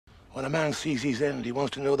When a man sees his end, he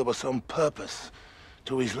wants to know there was some purpose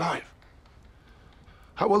to his life.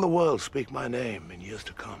 How will the world speak my name in years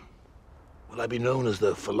to come? Will I be known as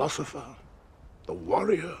the philosopher, the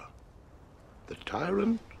warrior, the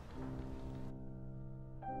tyrant?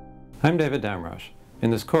 I'm David Damrosch. In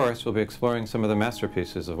this course, we'll be exploring some of the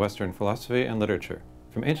masterpieces of Western philosophy and literature,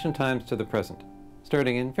 from ancient times to the present,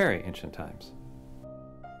 starting in very ancient times.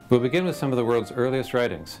 We'll begin with some of the world's earliest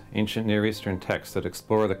writings, ancient Near Eastern texts that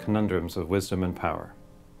explore the conundrums of wisdom and power.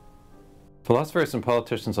 Philosophers and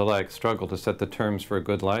politicians alike struggle to set the terms for a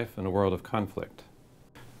good life in a world of conflict.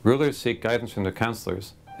 Rulers seek guidance from their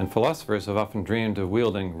counselors, and philosophers have often dreamed of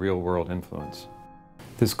wielding real-world influence.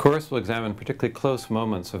 This course will examine particularly close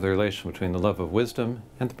moments of the relation between the love of wisdom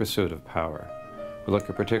and the pursuit of power. We'll look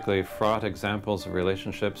at particularly fraught examples of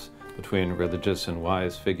relationships between religious and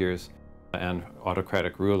wise figures and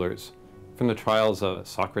autocratic rulers, from the trials of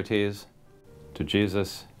Socrates to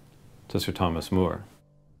Jesus to Sir Thomas More.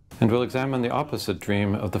 And we'll examine the opposite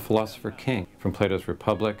dream of the philosopher king, from Plato's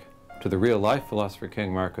Republic to the real-life philosopher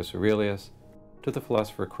king Marcus Aurelius to the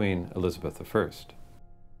philosopher queen Elizabeth I.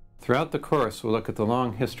 Throughout the course, we'll look at the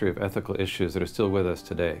long history of ethical issues that are still with us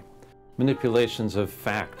today. Manipulations of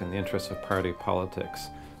fact in the interests of party politics,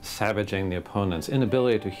 savaging the opponents,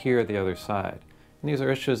 inability to hear the other side. And these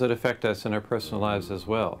are issues that affect us in our personal lives as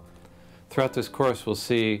well. Throughout this course, we'll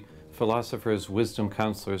see philosophers, wisdom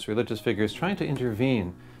counselors, religious figures trying to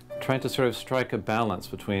intervene, trying to sort of strike a balance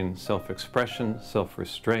between self-expression,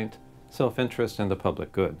 self-restraint, self-interest, and the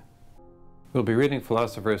public good. We'll be reading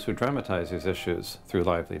philosophers who dramatize these issues through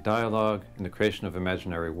lively dialogue, in the creation of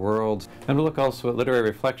imaginary worlds, and we'll look also at literary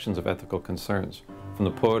reflections of ethical concerns, from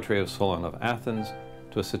the poetry of Solon of Athens,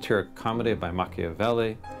 to a satiric comedy by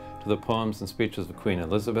Machiavelli, to the poems and speeches of Queen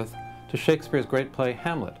Elizabeth, to Shakespeare's great play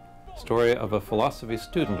Hamlet, story of a philosophy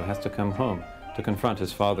student who has to come home to confront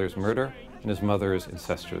his father's murder and his mother's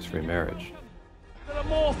incestuous remarriage. There are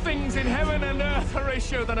more things in heaven and earth,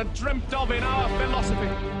 Horatio, than are dreamt of in our philosophy.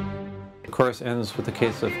 The course ends with the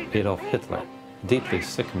case of Adolf Hitler, a deeply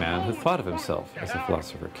sick man who thought of himself as a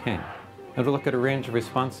philosopher king. And we'll look at a range of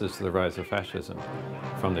responses to the rise of fascism,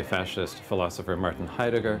 from the fascist philosopher Martin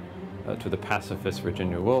Heidegger to the pacifist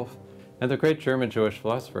Virginia Woolf, and the great German Jewish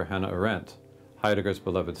philosopher Hannah Arendt, Heidegger's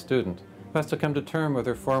beloved student, who has to come to terms with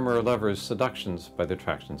her former lover's seductions by the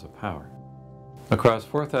attractions of power. Across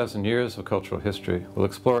 4,000 years of cultural history, we'll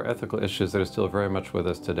explore ethical issues that are still very much with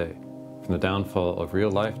us today, from the downfall of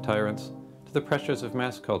real-life tyrants to the pressures of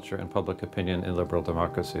mass culture and public opinion in liberal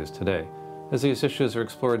democracies today, as these issues are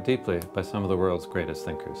explored deeply by some of the world's greatest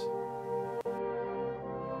thinkers.